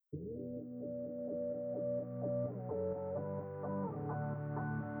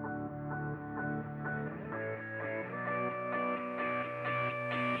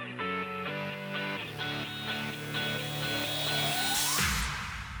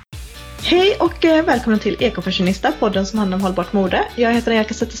Hej och välkommen till Ekofashionista, podden som handlar om hållbart mode. Jag heter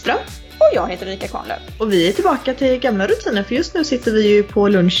Erika Zetterström. Och jag heter Rika Kvarnlöf. Och vi är tillbaka till gamla rutiner, för just nu sitter vi ju på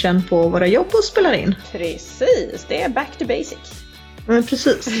lunchen på våra jobb och spelar in. Precis, det är back to basic. Men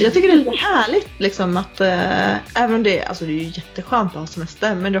precis, jag tycker det är lite härligt liksom att även om det är ju jätteskönt att ha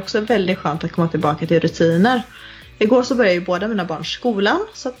semester, men det är också väldigt skönt att komma tillbaka till rutiner. Igår så började ju båda mina barn skolan,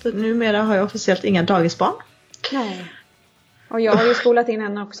 så att numera har jag officiellt inga dagisbarn. Nej. Och jag har ju skolat in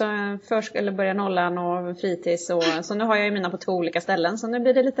henne också, eller börja nollan och fritids. Så nu har jag ju mina på 2 olika ställen. Så nu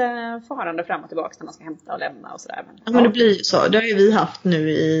blir det lite farande fram och tillbaka när man ska hämta och lämna och sådär. Men det blir så. Det har ju vi haft nu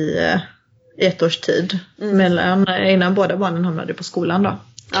i 1 års tid. Innan båda barnen hamnade på skolan då.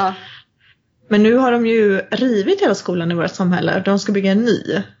 Ja. Men nu har de ju rivit hela skolan i vårt samhälle. De ska bygga en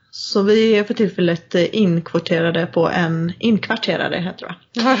ny. Så vi är för tillfället inkvarterade heter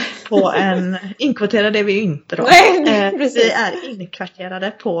det. På en inkvarterade är vi ju inte då. Nej, vi är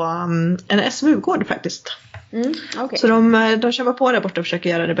inkvarterade på en SMU-gård faktiskt. Okay. Så de kämpar på där borta och försöker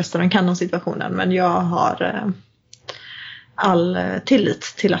göra det bästa de kan om situationen. Men jag har all tillit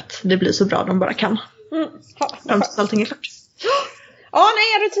till att det blir så bra de bara kan. Fram tills allting är klart. Ja,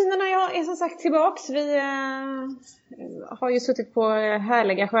 nej, rutinerna jag är som sagt tillbaks. Vi har ju suttit på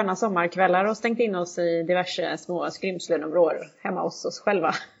härliga sköna sommarkvällar och stängt in oss i diverse små skrymslen och vrår hemma hos oss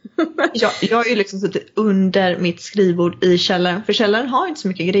själva. Jag har ju liksom suttit under mitt skrivbord i källaren. För källaren har inte så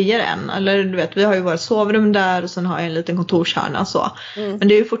mycket grejer än. Eller du vet, vi har ju vårt sovrum där och sen har jag en liten kontorshörna så. Men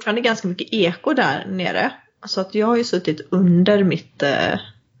det är ju fortfarande ganska mycket eko där nere. Så att jag har ju suttit under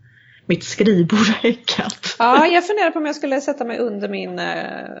mitt skrivbord häckat. Ja, jag funderar på om jag skulle sätta mig under min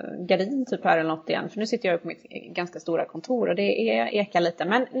gardin typ här eller något igen. För nu sitter jag på mitt ganska stora kontor och det ekar lite.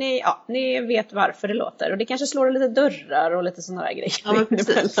 Men ni vet varför det låter. Och det kanske slår lite dörrar och lite sådana där grejer. Ja, men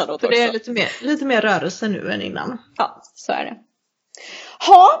precis. För det är lite mer rörelse nu än innan. Ja, så är det.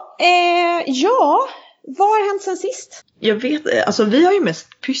 Vad har hänt sen sist? Jag vet, vi har ju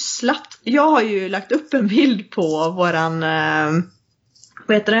mest pysslat. Jag har ju lagt upp en bild på våran...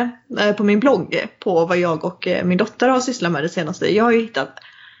 på min blogg på vad jag och min dotter har sysslat med det senaste. Jag har ju hittat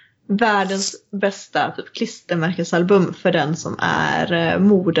världens bästa typ klistermärkesalbum för den som är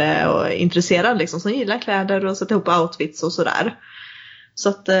mode och intresserad liksom, som gillar kläder och sätta ihop outfits och sådär. Så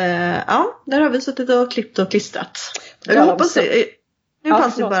att där har vi suttit och klippt och klistrat. Jag hoppas det. Nu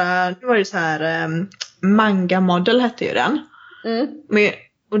var det så här Manga Model hette ju den.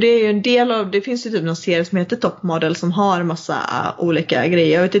 Och det är ju en del av, det finns ju typ någon serie som heter Top Model som har massa olika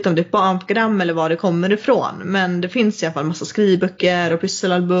grejer. Jag vet inte om det är ett barnprogram eller var det kommer ifrån. Men det finns i alla fall massa skrivböcker och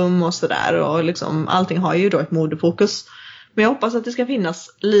pysselalbum och sådär. Och liksom allting har ju då ett modefokus. Men jag hoppas att det ska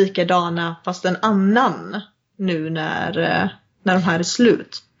finnas likadana fast en annan nu när de här är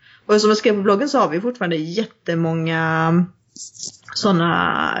slut. Och som jag skrev på bloggen så har vi fortfarande jättemånga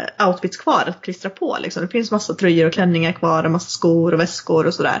sådana outfits kvar att klistra på liksom. Det finns massa tröjor och klänningar kvar och massa skor och väskor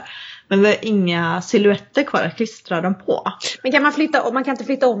och sådär. Men vi har inga silhuetter kvar att klistra dem på. Men kan man kan inte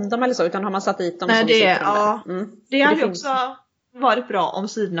flytta om dem eller så, utan har man satt dit dem som det hade också varit bra om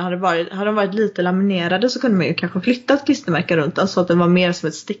sidorna hade de varit lite laminerade, så kunde man ju kanske flytta ett klistermärke runt den, så att det var mer som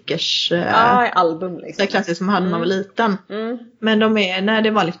ett stickers album liksom. Det klassiskt som man hade när man var liten. Men de är, när det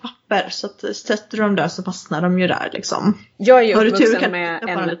är vanligt papper, så att sätter du dem där så fastnar de ju där liksom. Jag är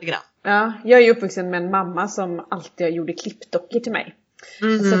ju uppvuxen med en mamma som alltid gjorde klippdockor till mig.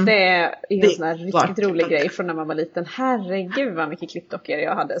 Så det är en sån här riktigt rolig grej från när man var liten. Herregud vad mycket klippdockor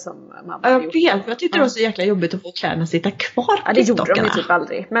jag hade som mamma. Jag tyckte det var så jäkla jobbigt att få kläderna sitta kvar. Ja, det gjorde de ju typ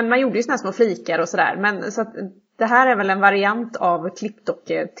aldrig. Men man gjorde ju såna små flikar och sådär. Men så att det här är väl en variant av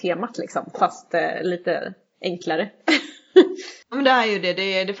klippdock-temat liksom. Fast lite enklare. Men det är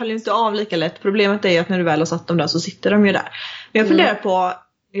ju det faller ju inte av lika lätt. Problemet är ju att när du väl har satt dem där så sitter de ju där. Men jag funderar på,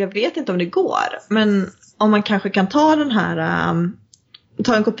 jag vet inte om det går, men om man kanske kan ta den här...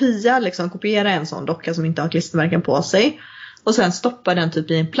 ta en kopia, liksom kopiera en sån docka som inte har klistermärken på sig och sen stoppa den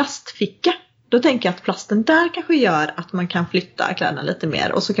typ i en plastficka. Då tänker jag att plasten där kanske gör att man kan flytta kläderna lite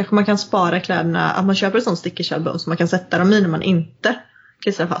mer, och så kanske man kan spara kläderna, att man köper ett sånt stickersalbum så man kan sätta dem i när man inte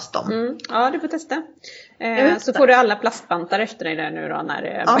klistrar fast dem. Ja, du får testa. Så får du alla plastbantar efter dig där nu då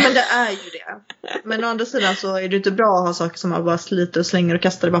när... Ja, men det är ju det. Men å andra sidan så är det inte bra att ha saker som man bara sliter och slänger och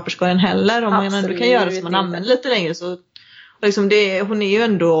kastar i papperskorgen heller. Om man ändå kan göra så man använder lite längre, så liksom hon är ju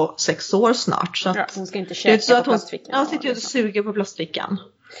ändå 6 år snart, så att hon ska inte köpa på plastfickan. Ja, hon sitter ju och suger på plastfickan.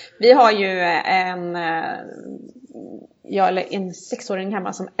 Vi har ju en 6-åring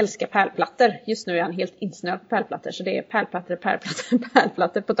hemma som älskar pärlplattor. Just nu är han helt insnöad på pärlplattor. Så det är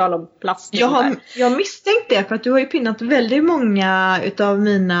pärlplattor på tal om plast. Jag har misstänkt det, för att du har ju pinnat väldigt många utav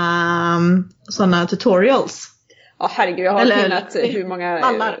mina sådana tutorials. Ja, herregud, jag har pinnat hur många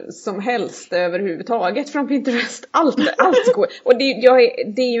mallar som helst överhuvudtaget från Pinterest. Allt går. Och det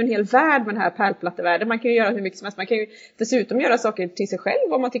är ju en hel värld med den här pärlplattevärlden. Man kan ju göra hur mycket som helst. Man kan ju dessutom göra saker till sig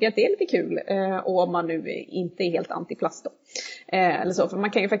själv om man tycker att det är lite kul. Och om man nu inte är helt antiplast då. Eller så, för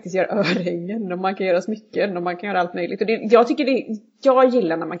man kan ju faktiskt göra örhängen och man kan göra smycken och man kan göra allt möjligt. Och jag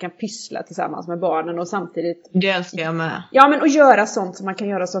gillar när man kan pyssla tillsammans med barnen och samtidigt... Det älskar jag med. Ja, men att göra sånt som man kan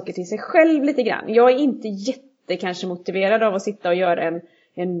göra saker till sig själv lite grann. Jag är inte kanske motiverad av att sitta och göra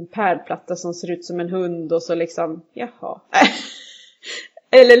en pärlplatta som ser ut som en hund och så liksom, jaha.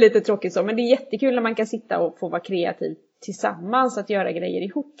 Eller lite tråkigt så, men det är jättekul när man kan sitta och få vara kreativ tillsammans att göra grejer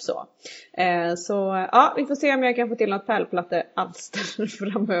ihop så. Så ja, vi får se om jag kan få till något pärlplattealster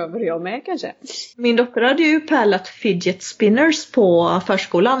framöver jag med kanske. Min dotter hade ju pärlat fidget spinners på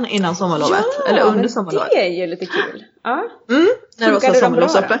förskolan innan sommarlovet. Ja, eller under sommarlovet. Det är ju lite kul. Ja. När det var så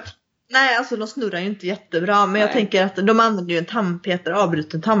sommarlovsöppet. Nej, alltså de snurrar ju inte jättebra. Men jag tänker att de använder ju en tandpetare,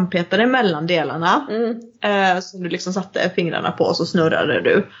 avbruten tandpetare mellan delarna. Som du liksom satte fingrarna på och så snurrade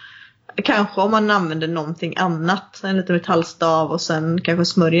du. Kanske om man använder någonting annat. En liten metallstav och sen kanske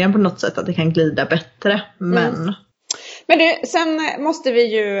smörjen på något sätt. Att det kan glida bättre. Men du, sen måste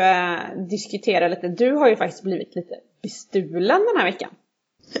vi ju diskutera lite. Du har ju faktiskt blivit lite bestulen den här veckan.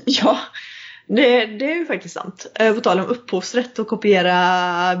 Ja. Det är ju faktiskt sant. På tal om upphovsrätt och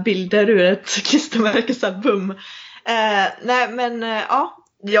kopiera bilder ur ett klistermärkesalbum. Nej men ja,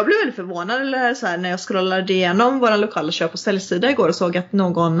 jag blev väldigt förvånad eller så här, när jag scrollade igenom våra lokala köp- och säljsida igår och såg att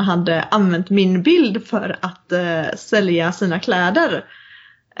någon hade använt min bild för att sälja sina kläder.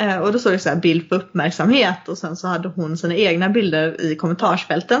 Och då såg det så här, bild för uppmärksamhet och sen så hade hon sina egna bilder i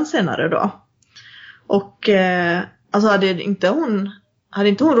kommentarsfälten senare då. Och alltså hade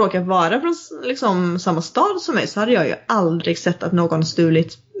inte hon råkat vara från liksom samma stad som mig så hade jag ju aldrig sett att någon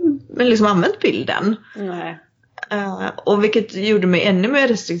stulit men liksom använt bilden. Nej. Och vilket gjorde mig ännu mer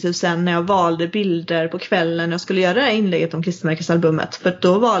restriktiv sen när jag valde bilder på kvällen när jag skulle göra det här inlägget om klistermärkesalbumet. För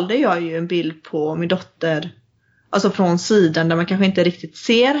då valde jag ju en bild på min dotter, alltså från sidan där man kanske inte riktigt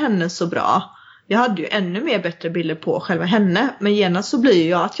ser henne så bra. Jag hade ju ännu mer bättre bilder på själva henne, men genast så blir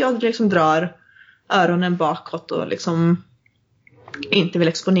ju att jag liksom drar öronen bakåt och liksom inte vill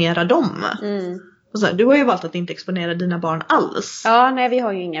exponera dem. Och så här, du har ju valt att inte exponera dina barn alls. Ja, nej, vi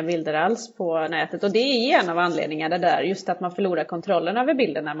har ju inga bilder alls på nätet. Och det är en av anledningarna där. Just att man förlorar kontrollen över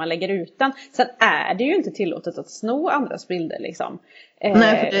bilden när man lägger ut den. Sen är det ju inte tillåtet att sno andras bilder liksom.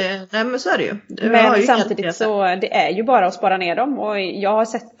 Nej, men så är det ju. Men samtidigt så det är ju bara att spara ner dem. Och jag har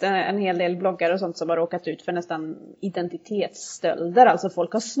sett en hel del bloggar och sånt som har råkat ut för nästan identitetsstölder. Alltså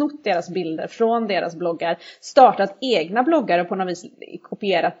folk har snott deras bilder från deras bloggar. Startat egna bloggar och på något vis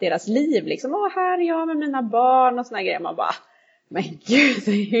kopierat deras liv. Liksom, här är jag med mina barn och såna grejer. Man bara, men gud,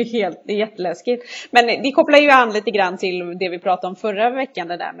 det är ju jätteläskigt. Men det kopplar ju an lite grann till det vi pratade om förra veckan.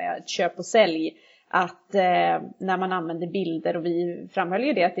 Det där med köp och sälj. Att när man använder bilder, och vi framhöll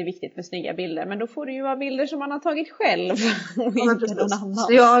ju det att det är viktigt med snygga bilder, men då får det ju vara bilder som man har tagit själv och inte någon annan.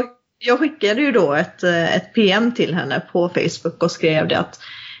 Så jag skickade ju då ett PM till henne på Facebook och skrev det att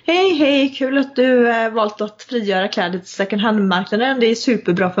hej, kul att du valt att frigöra kläder till second hand-marknaden. Det är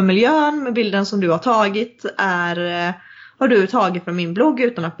superbra för miljön, med bilden som du har tagit har du tagit från min blogg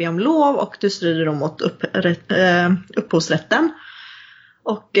utan att be om lov och du strider då mot upphovsrätten.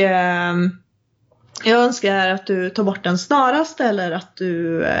 Och jag önskar att du tar bort den snarast eller att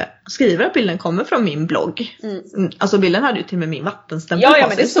du skriver att bilden kommer från min blogg. Alltså bilden hade ju till och med min vattenstämpel på sig. Ja,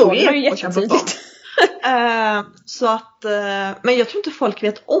 men det såg ju jättetidigt. Så att, men jag tror inte folk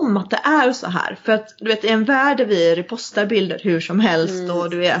vet om att det är så här. För att du vet, i en värld där vi repostar bilder hur som helst och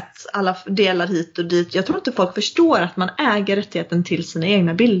du vet, alla delar hit och dit. Jag tror inte folk förstår att man äger rättigheten till sina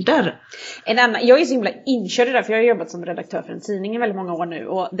egna bilder. Jag är så himla inkörd i det där, för jag har jobbat som redaktör för en tidning i väldigt många år nu.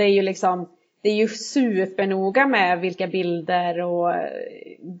 Och det är ju liksom, det är ju supernoga med vilka bilder och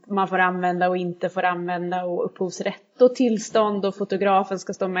man får använda och inte får använda och upphovsrätt och tillstånd och fotografen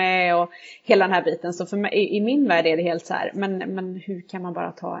ska stå med och hela den här biten. Så för mig, i min värld är det helt så här, men hur kan man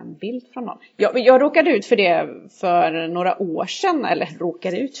bara ta en bild från någon? Jag råkade ut för det för några år sedan, eller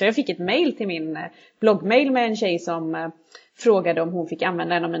så jag fick ett mejl till min bloggmail med en tjej som frågade om hon fick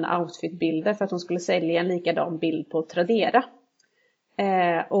använda en av mina outfitbilder för att hon skulle sälja en likadan bild på Tradera.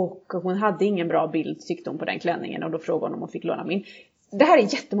 Och hon hade ingen bra bild, tyckte hon, på den klänningen, och då frågade hon om hon fick låna min. Det här är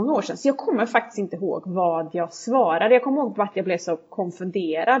jättemånga år sedan, så jag kommer faktiskt inte ihåg vad jag svarade. Jag kommer ihåg att jag blev så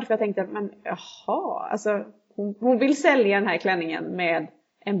konfunderad, för jag tänkte, men jaha, alltså hon vill sälja den här klänningen med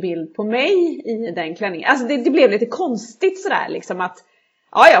en bild på mig i den klänningen. Alltså det blev lite konstigt sådär liksom, att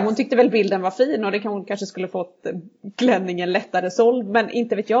Ja, hon tyckte väl bilden var fin och hon kanske skulle fått klänningen lättare såld, men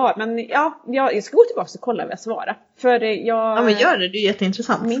inte vet jag. Men ja, jag ska gå tillbaka och kolla vad jag svarar. För ja, men gör det, det är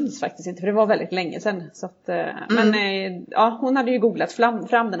jätteintressant. Minns faktiskt inte, för det var väldigt länge sedan. Så att, men ja, hon hade ju googlat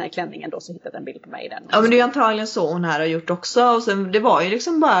fram den här klänningen då, så hittade en bild på mig i den. Ja, men det är antagligen så hon här har gjort också. Och sen, det var ju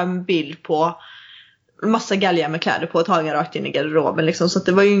liksom bara en bild på massa galgar med kläder på, tagen rakt in i garderoben liksom. Så att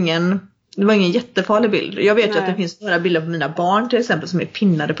det var ju ingen jättefarlig bild. Jag vet ju att det finns några bilder på mina barn till exempel som är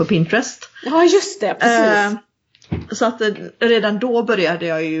pinnade på Pinterest. Ja, just det, precis. Så att redan då började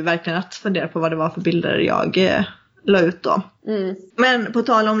jag ju verkligen att fundera på vad det var för bilder jag la ut då. Men på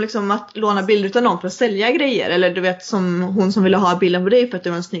tal om liksom att låna bilder av någon för att sälja grejer, eller du vet som hon som ville ha bilden på dig för att det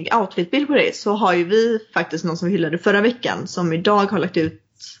var en snygg outfitbild på dig, så har ju vi faktiskt någon som vi hyllade förra veckan som idag har lagt ut,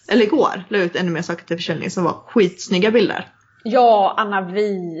 eller igår la ut ännu mer saker till försäljning som var skitsnygga bilder. Ja, Anna,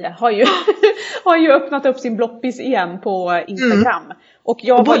 vi har ju öppnat upp sin bloppis igen på Instagram. Och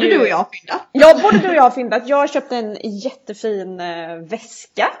både du och jag har fyndat. Ja, både du och jag har fyndat. Jag har köpt en jättefin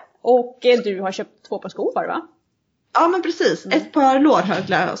väska. Och du har köpt 2 par skor, var det va? Ja, men precis. Ett par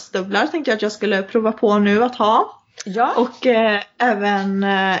lårhöglarstövlar tänkte jag att jag skulle prova på nu att ha. Ja. Och även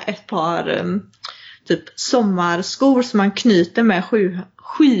ett par typ sommarskor som man knyter med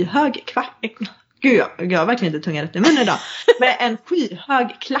skyhög kvack. Gud, jag har verkligen inte tungan rätt i munnen idag. Men en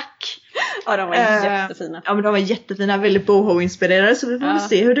skyhög klack. Ja, de var jättefina. Ja, men de var jättefina, väldigt boho-inspirerade. Så vi får väl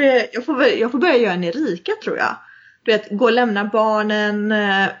se hur det... Jag får börja göra en Erika, tror jag. Du vet, gå och lämna barnen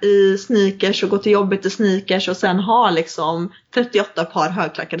i sneakers och gå till jobbet i sneakers. Och sen ha liksom 38 par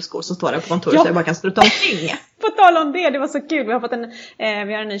högklackade skor som står där på kontoret så jag bara kan struta omkring. På tal om det var så kul. Vi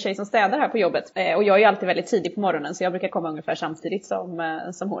har en ny tjej som städar här på jobbet. Och jag är alltid väldigt tidig på morgonen, så jag brukar komma ungefär samtidigt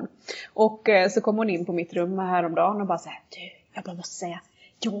som hon. Och så kom hon in på mitt rum häromdagen och bara så här: du, jag bara måste säga,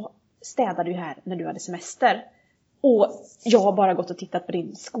 jag städade ju här när du hade semester. Och jag har bara gått och tittat på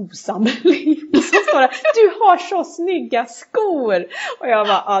din skosamling. Så står det, du har så snygga skor. Och jag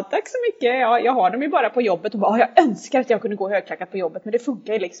bara, tack så mycket. Jag har dem ju bara på jobbet. Och bara, jag önskar att jag kunde gå högklackat på jobbet. Men det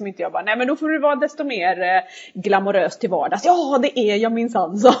funkar ju liksom inte. Jag bara, nej men då får du vara desto mer glamorös till vardags. Ja, det är jag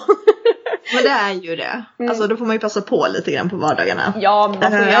minsann, så. Men det är ju det. Alltså då får man ju passa på lite grann på vardagarna. Ja,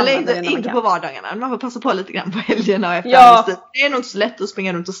 man får ju eller inte på vardagarna. Man får passa på lite grann på helgerna och efter arbetstid. Det är nog inte så lätt att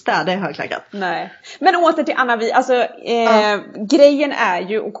springa runt och städa i högklackat. Nej. Men åter till Anna, grejen är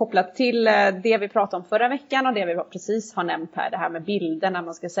ju, och kopplat till det vi pratade om förra veckan och det vi precis har nämnt här, det här med bilder när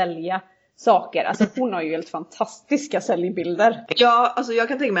man ska sälja saker. Alltså hon har ju helt fantastiska säljbilder. Ja, alltså jag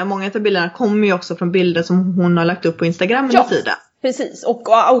kan tänka mig att många av bilderna kommer ju också från bilder som hon har lagt upp på Instagram under tiden. Precis,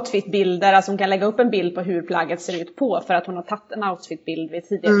 och outfitbilder, alltså hon kan lägga upp en bild på hur plagget ser ut på för att hon har tagit en outfitbild vid ett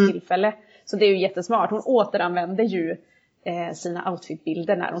tidigare tillfälle. Så det är ju jättesmart. Hon återanvänder ju sina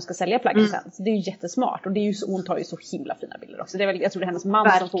outfitbilder när hon ska sälja plaggen sen. Så det är ju jättesmart. Och det är ju hon tar ju så himla fina bilder också. Det är väl, jag tror det är hennes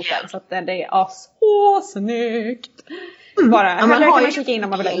man som fotar. Så att det är så snyggt. Bara, man har ju kika in om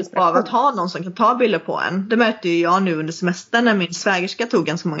man vill ha inspiration av att ha någon som kan ta bilder på en. Det märkte ju jag nu under semestern när min svägerska tog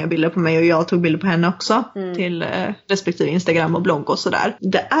ganska många bilder på mig och jag tog bilder på henne också till respektive Instagram och blogg och sådär.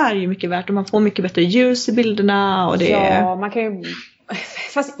 Det är ju mycket värt och man får mycket bättre ljus i bilderna och det ja, man kan ju.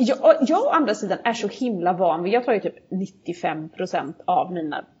 Fast jag å andra sidan är så himla van. Jag tar ju typ 95% av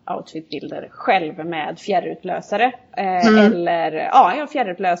mina outfitbilder själv med fjärrutlösare. Eller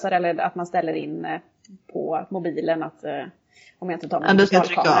fjärrutlösare eller att man ställer in på mobilen att om jag inte tar min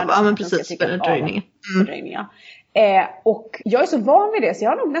digitalkamera. Ja, men precis, fördröjning. Och jag är så van vid det så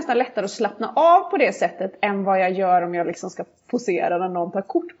jag har nog nästan lättare att slappna av på det sättet än vad jag gör om jag liksom ska posera när någon tar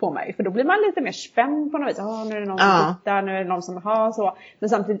kort på mig. För då blir man lite mer spänd på något vis. Nu är det någon som tittar, nu är det någon som har så. Men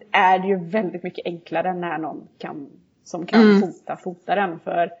samtidigt är det ju väldigt mycket enklare när någon kan fota den.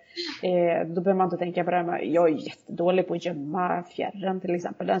 För då behöver man inte tänka på det här. Jag är jättedålig på att gömma fjärren till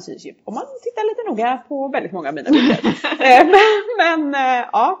exempel. Den syns ju om man tittar lite noga på väldigt många av mina bilder.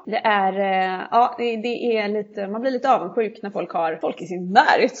 Det är lite, man blir lite avundsjuk när folk har folk i sin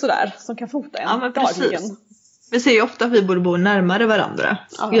närhet sådär som kan fota en dagligen. Vi ser ju ofta att vi borde bo närmare varandra.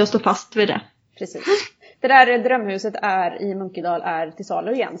 Jag står fast vid det. Precis. Det där drömhuset i Munkedal är till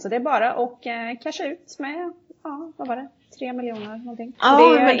salu igen. Så det är bara att casha ut med, vad var det? 3 miljoner någonting.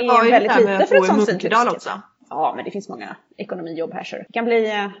 Ja, det men det var ju väldigt lite för ett sånt Munkedal också. Ja, men det finns många ekonomijobb här så det kan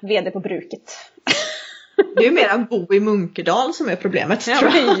bli vd på bruket. Det är ju mer att bo i Munkedal som är problemet. Ja,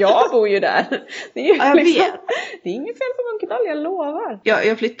 men jag bor ju där. Det är ju jag vet. Det är inget fel på Munkedal, jag lovar.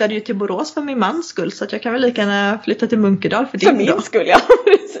 Jag flyttade ju till Borås för min mans skull så att jag kan väl lika gärna flytta till Munkedal för din för min skull, ja,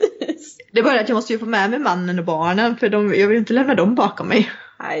 precis. Det är bara att jag måste ju få med mig mannen och barnen för jag vill inte lämna dem bakom mig.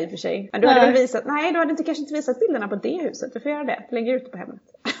 Nej, i och för sig. Men du hade väl visat... Nej, du hade kanske inte visat bilderna på det huset. Du får göra det. Lägg ut det på hemmet.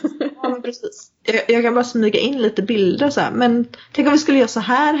 Ja, men precis. Jag kan bara smyga in lite bilder så här. Men tänk om vi skulle göra så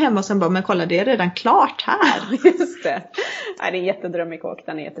här hemma och sen bara, men kolla, det är redan klart här. Just det. Nej, det är en jättedrömmig kåk.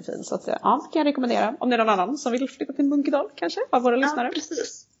 Den är jättefin. Så att, ja, kan jag rekommendera. Om det är någon annan som vill flytta till Munkedal kanske. Av våra lyssnare. Ja,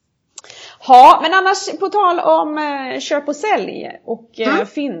 precis. Ja, men annars på tal om köp och sälj och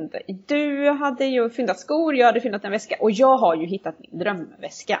fynd. Du hade ju fyndat skor, jag hade fyndat en väska och jag har ju hittat min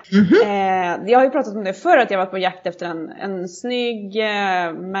drömväska. Jag har ju pratat om det förr att jag var på jakt efter en snygg,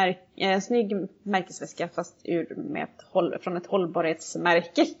 snygg märkesväska fast från ett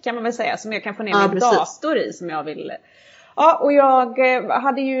hållbarhetsmärke kan man väl säga, som jag kan få ner min dator i som jag vill. Ja, och jag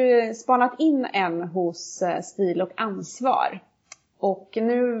hade ju spanat in en hos Stil och Ansvar. Och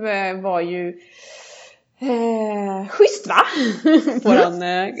nu var ju schysst va? Våran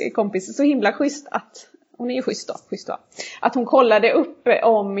kompis så himla schysst att hon är ju schysst då. Att hon kollade upp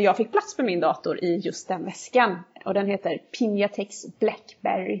om jag fick plats med min dator i just den väskan. Och den heter Pinatex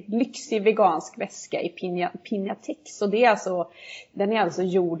Blackberry. Lyxig vegansk väska i Pinatex. Och det är alltså, den är alltså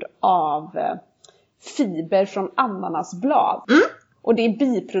gjord av fiber från ananasblad. Och det är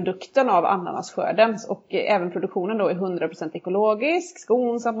biprodukten av ananasskörden och även produktionen då är 100% ekologisk,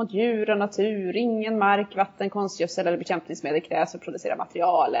 skonsam mot djur och natur, ingen mark, vatten, konstgödsel eller bekämpningsmedel krävs för att producera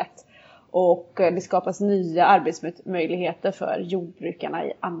materialet. Och det skapas nya arbetsmöjligheter för jordbrukarna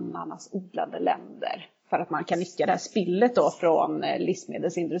i ananasodlade länder för att man kan nyttja det här spillet då från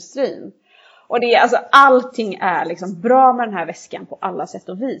livsmedelsindustrin. Och det är alltså, allting är liksom bra med den här väskan på alla sätt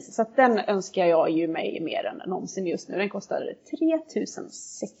och vis. Så att den önskar jag ju mig mer än någonsin just nu. Den kostar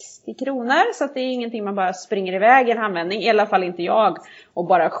 3060 kronor. Så att det är ingenting man bara springer iväg i en användning. I alla fall inte jag. Och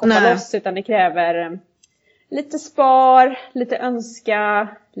bara shoppa loss. Utan det kräver lite spar, lite önska,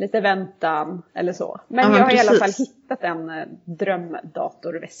 lite väntan eller så. Men jag har i alla fall hittat en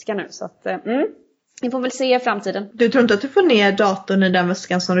drömdatorväska nu. Så att, vi får väl se i framtiden. Du tror inte att du får ner datorn i den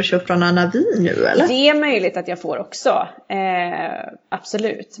väskan som du köpt från Anna Vi nu eller? Det är möjligt att jag får också.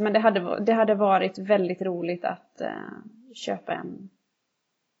 Absolut. Men det hade varit väldigt roligt att köpa en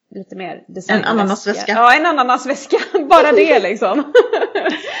lite mer designväska. En ananasväska. Ja, en ananasväska. Bara det liksom.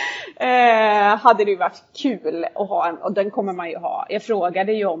 Hade det ju varit kul att ha en, och den kommer man ju ha. Jag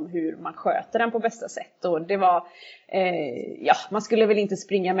frågade ju om hur man sköter den på bästa sätt och det var man skulle väl inte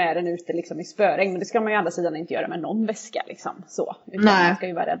springa med den ute liksom i spöregn, men det ska man ju å andra sidan inte göra med någon väska liksom så. Utan man ska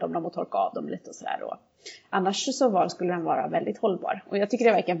ju vara rädd om dem och torka av dem lite och sådär och annars så skulle den vara väldigt hållbar. Och jag tycker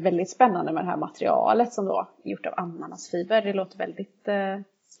det verkar väldigt spännande med det här materialet som då är gjort av ananasfiber. Det låter väldigt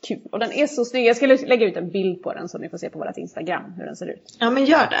kul. Och den är så snygg. Jag ska lägga ut en bild på den så ni får se på vårt Instagram hur den ser ut. Ja, men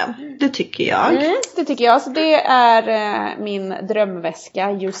gör det. Det tycker jag. Det tycker jag. Så det är min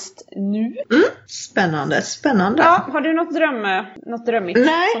drömväska just nu. Spännande. Ja, har du något drömmigt?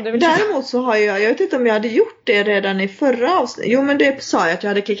 Nej, som du vill däremot så har jag vet inte om jag hade gjort det redan i förra avsnittet. Jo, men det sa jag att jag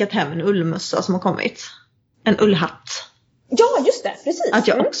hade klickat hem en ullmössa som har kommit. En ullhatt. Ja, just det, precis. Att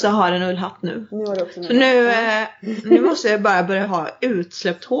jag också har en ullhatt nu. Nu har du också en ullhatt. Så nu måste jag bara börja ha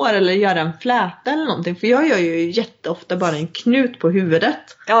utsläppt hår eller göra en fläta eller någonting. För jag gör ju jätteofta bara en knut på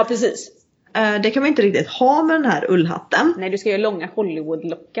huvudet. Ja, precis. Det kan man inte riktigt ha med den här ullhatten. Nej, du ska göra långa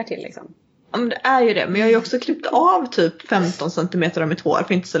Hollywood-lockar till liksom. Ja, men det är ju det. Men jag har ju också klippt av typ 15 cm av mitt hår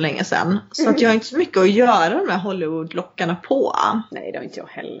för inte så länge sedan. Så att jag har inte så mycket att göra de här Hollywood-lockarna på. Nej, det har inte jag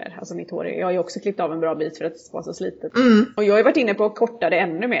heller. Alltså mitt hår, jag har ju också klippt av en bra bit för att det var så slitet. Och jag har ju varit inne på att korta det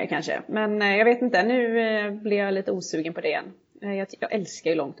ännu mer kanske. Men jag vet inte, nu blir jag lite osugen på det igen. Jag älskar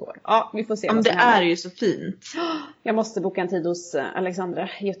ju långt hår. Ja, vi får se. Men det är ju så fint. Jag måste boka en tid hos Alexandra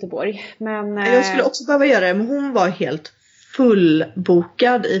i Göteborg. Men jag skulle också behöva göra det, men hon var helt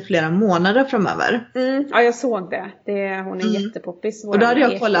fullbokad i flera månader framöver. Ja, jag såg det. Hon är jättepoppis. Och då hade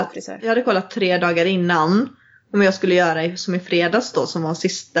jag hade kollat 3 dagar innan om jag skulle göra som i fredags då, som var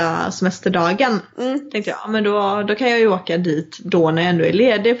sista semesterdagen. Tänkte jag, men då kan jag ju åka dit då när jag ändå är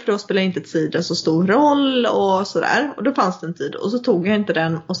ledig, för då spelar inte tiden så stor roll och sådär. Och då fanns det en tid och så tog jag inte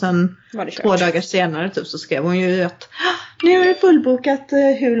den och sen 2 dagar senare typ så skrev hon ju att nu är det fullbokat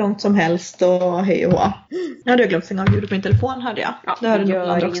hur långt som helst och hej och hå. Jag hade glömt stänga av ljudet på min telefon hade jag. Ja, det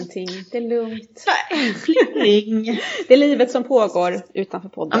gör ingenting. Det är lugnt. Nej, det är livet som pågår utanför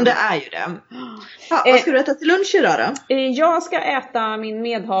podden. Ja, det är ju det. Ja, vad ska du äta till lunch idag då? Jag ska äta min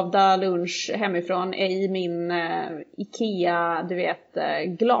medhavda lunch hemifrån i min Ikea, du vet,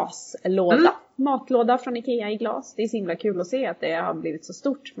 glaslåda. Matlåda från Ikea i glas. Det är så himla kul att se att det har blivit så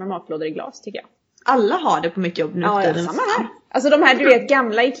stort med matlådor i glas tycker jag. Alla har det på mitt jobb nu. Ja, samma här. Alltså de här, du vet,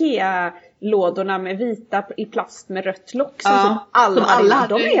 gamla Ikea-lådorna med vita i plast med rött lock. Som alla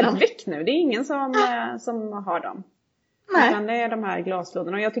de är helt väck nu. Det är ingen som har dem. Nej. Utan det är de här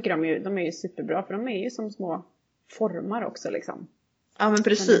glaslådorna. Och jag tycker de är ju superbra. För de är ju som små formar också liksom. Ja men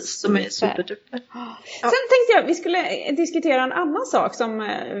precis, de är superduper. Sen tänkte jag vi skulle diskutera en annan sak som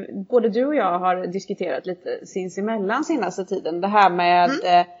både du och jag har diskuterat lite sinsemellan senaste tiden. Det här med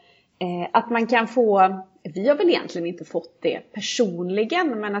att man kan få, vi har väl egentligen inte fått det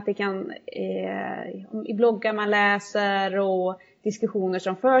personligen, men att det kan i bloggar man läser och diskussioner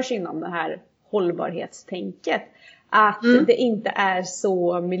som förs inom det här hållbarhetstänket. Att det inte är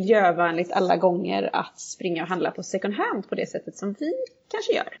så miljövänligt alla gånger att springa och handla på second hand på det sättet som vi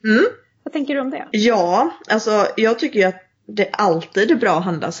kanske gör. Vad tänker du om det? Ja, alltså jag tycker ju att det alltid är bra att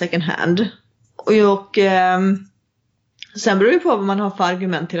handla second hand. Och sen beror det på vad man har för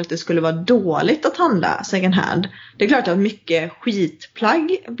argument till att det skulle vara dåligt att handla second hand. Det är klart att mycket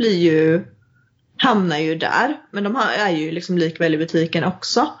skitplagg hamnar ju där. Men de är ju liksom likväl i butiken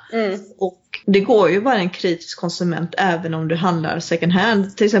också. Och det går ju bara en kritisk konsument även om du handlar second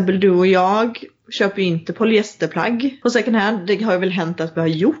hand. Till exempel du och jag köper ju inte polyesterplagg på second hand. Det har ju väl hänt att vi har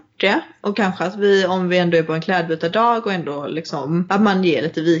gjort det. Och kanske att om vi ändå är på en klädbytardag och ändå liksom att man ger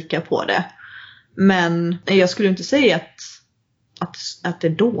lite vika på det. Men jag skulle inte säga att det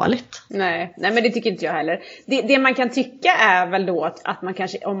är dåligt. Nej, men det tycker inte jag heller. Det man kan tycka är väl då att man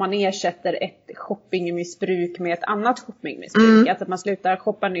kanske, om man ersätter ett shoppingmissbruk med ett annat shoppingmissbruk. Att man slutar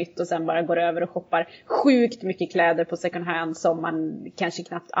shoppa nytt och sen bara går över och shoppar sjukt mycket kläder på second hand som man kanske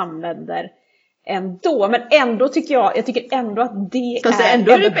knappt använder ändå. Men ändå tycker jag tycker ändå att det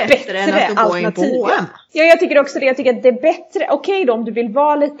ändå är det bättre än att gå in på H&M. Ja, jag tycker också det. Jag tycker att det är bättre. Okej då, om du vill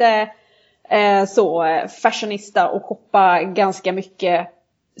vara lite fashionista och shoppa ganska mycket,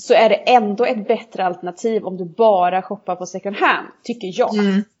 så är det ändå ett bättre alternativ om du bara shoppar på second hand, tycker jag.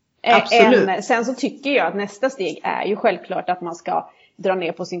 Absolut. Sen så tycker jag att nästa steg är ju självklart att man ska dra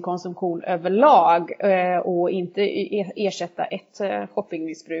ner på sin konsumtion överlag och inte ersätta ett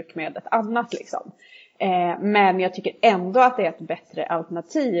shoppingmissbruk med ett annat liksom. Men jag tycker ändå att det är ett bättre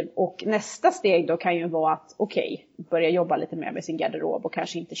alternativ. Och nästa steg då kan ju vara att börja jobba lite mer med sin garderob och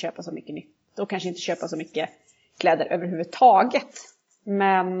kanske inte köpa så mycket nytt. Och kanske inte köpa så mycket kläder överhuvudtaget.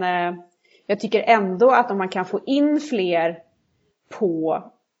 Men jag tycker ändå att om man kan få in fler på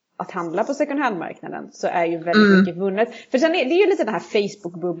att handla på second hand-marknaden så är ju väldigt mycket vunnet. För sen det är ju lite den här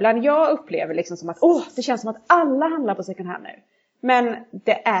Facebook-bubblan. Jag upplever liksom som att det känns som att alla handlar på second hand nu. Men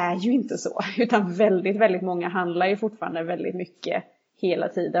det är ju inte så, utan väldigt, väldigt många handlar ju fortfarande väldigt mycket hela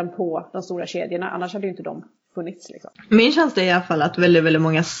tiden på de stora kedjorna. Annars hade ju inte de funnits liksom. Min känsla är i alla fall att väldigt, väldigt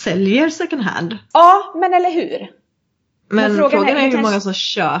många säljer second hand. Ja, men eller hur? Men frågan är hur många som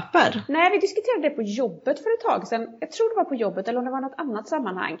köper. Nej, vi diskuterade det på jobbet för ett tag sedan. Jag tror det var på jobbet eller om det var något annat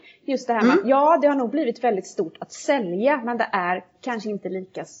sammanhang. Just det här med det har nog blivit väldigt stort att sälja. Men det är kanske inte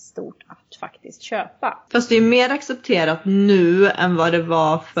lika stort att faktiskt köpa. Fast det är mer accepterat nu än vad det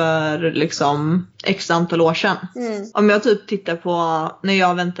var för liksom x antal år sedan. Om jag typ tittar på när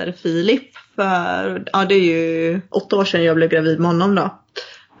jag väntade Filip. För det är ju 8 år sedan jag blev gravid med honom då.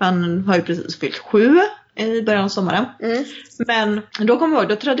 Han har ju precis fyllt 7. I början av sommaren. Men då kommer jag ihåg,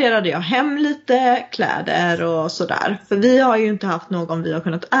 då traderade jag hem lite kläder och sådär. För vi har ju inte haft någon vi har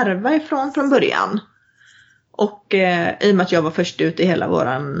kunnat ärva ifrån från början. Och i och med att jag var först ut i hela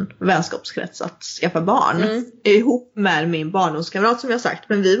våran vänskapskrets att skaffa barn. Ihop med min barndomskamrat som jag sagt.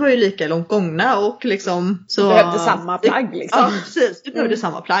 Men vi var ju lika långt gångna och liksom så... Vi behövde samma plagg liksom. Ja, precis. Vi behövde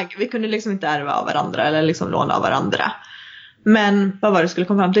samma plagg. Vi kunde liksom inte ärva av varandra eller liksom låna av varandra. Men vad var det skulle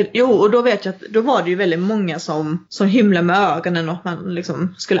komma fram till? Jo, och då vet jag att då var det ju väldigt många som hymlade med ögonen och man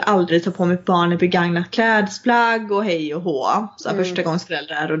liksom skulle aldrig ta på mitt barn i begagnat klädesplagg och hej och hå. Så första gångs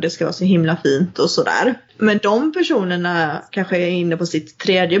föräldrar och det ska vara så himla fint och sådär. Men de personerna kanske är inne på sitt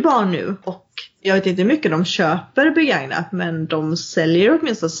 3:e barn nu och jag vet inte hur mycket de köper begagnat, men de säljer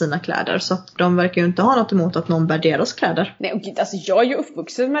åtminstone sina kläder. Så att de verkar ju inte ha något emot att någon bär deras kläder. Nej, och gud, alltså jag är ju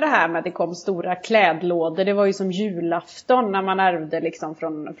uppvuxen med det här med att det kom stora klädlådor. Det var ju som julafton när man ärvde liksom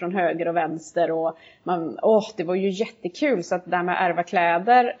från höger och vänster. Och det var ju jättekul. Så att det där med att ärva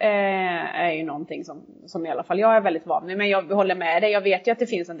kläder är ju någonting som i alla fall jag är väldigt van vid. Men jag håller med dig. Jag vet ju att det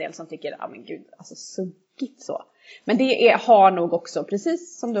finns en del som tycker, men gud, alltså sunkigt så. Men det har nog också,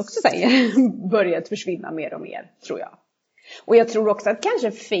 precis som du också säger, börjat försvinna mer och mer, tror jag. Och jag tror också att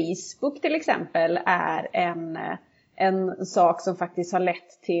kanske Facebook till exempel är en sak som faktiskt har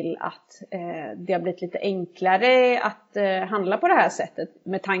lett till att det har blivit lite enklare att handla på det här sättet.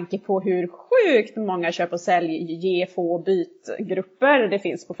 Med tanke på hur sjukt många köp och sälj, ge, få, bytgrupper det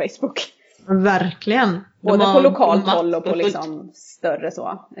finns på Facebook. Verkligen. Både på lokalt håll och på liksom större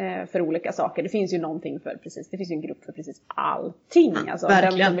så. För olika saker. Det finns ju någonting för precis. Det finns ju en grupp för precis allting. Alltså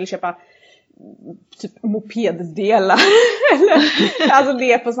den som vill köpa typ mopeddelar. Eller, alltså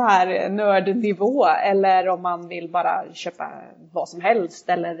det är på så här nördnivå. Eller om man vill bara köpa vad som helst.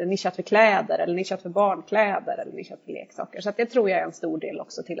 Eller nischat för kläder. Eller nischat för barnkläder. Eller nischat för leksaker. Så att det tror jag är en stor del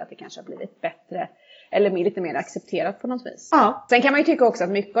också till att det kanske har blivit bättre. Eller lite mer accepterat på något vis. Ja. Sen kan man ju tycka också att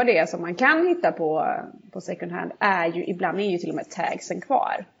mycket av det som man kan hitta på second hand är ju, ibland är ju till och med tagsen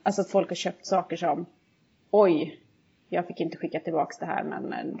kvar. Alltså att folk har köpt saker som, oj, jag fick inte skicka tillbaka det här,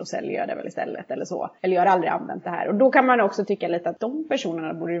 men då säljer jag det väl istället eller så. Eller jag har aldrig använt det här. Och då kan man också tycka lite att de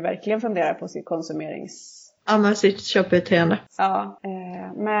personerna borde ju verkligen fundera på sitt Ja, men sitt köpbeteende. Ja,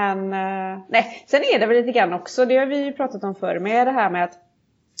 men nej, sen är det väl lite grann också, det har vi ju pratat om förr, med det här med att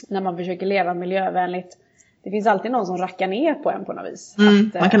när man försöker leva miljövänligt, det finns alltid någon som rackar ner på en på något vis.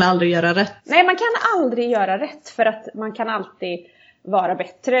 Man kan aldrig göra rätt. Nej, man kan aldrig göra rätt, för att man kan alltid vara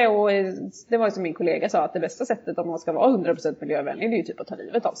bättre. Och det var ju som min kollega sa, att det bästa sättet om man ska vara 100% miljövänlig, det är ju typ att ta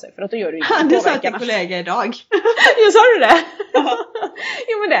livet av sig. För att då gör du ju det sa din kollega idag. Jo, sa du det?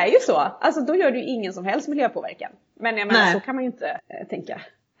 Jo, men det är ju så. Alltså då gör du ju ingen som helst miljöpåverkan. Men jag menar, så kan man ju inte tänka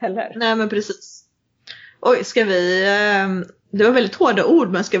heller. Nej, men precis. Oj, ska vi... Det var väldigt hårda ord,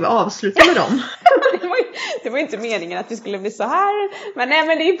 men ska vi avsluta med dem? det var inte meningen att det skulle bli så här. Men nej,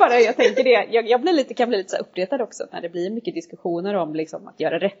 men det är bara, jag tänker det. Jag kan bli lite så uppretad också när det blir mycket diskussioner om liksom att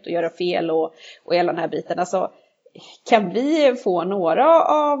göra rätt och göra fel och hela den här biten. Alltså, kan vi få några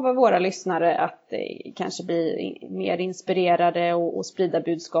av våra lyssnare att kanske bli mer inspirerade och sprida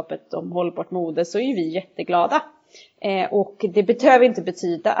budskapet om hållbart mode, så är vi jätteglada. Och det behöver inte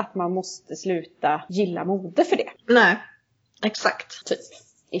betyda att man måste sluta gilla mode för det. Nej, exakt. Typ,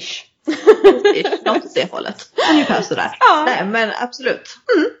 ish. Något åt det hållet. Ungefär sådär. Ja. Nej, men absolut.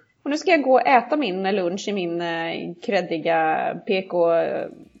 Och nu ska jag gå och äta min lunch i min kreddiga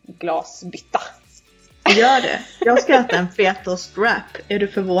PK-glasbytta. Gör det. Jag ska äta en fetaost-wrap. Är du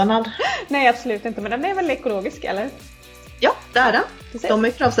förvånad? Nej, absolut inte. Men den är väl ekologisk, eller? Ja, det är den. De är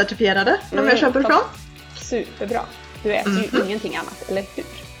kravcertifierade. De jag köper ifrån. Superbra. Du äter ju ingenting annat, eller hur?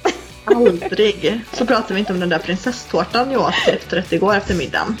 Aldrig. Så pratar vi inte om den där prinsesstårtan jag åt efterrätt igår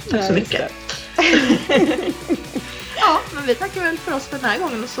eftermiddagen. Tack så mycket. Ja, men vi tackar väl för oss för den här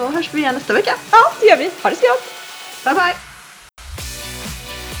gången, och så hörs vi igen nästa vecka. Ja, det gör vi. Ha det så gott. Bye bye.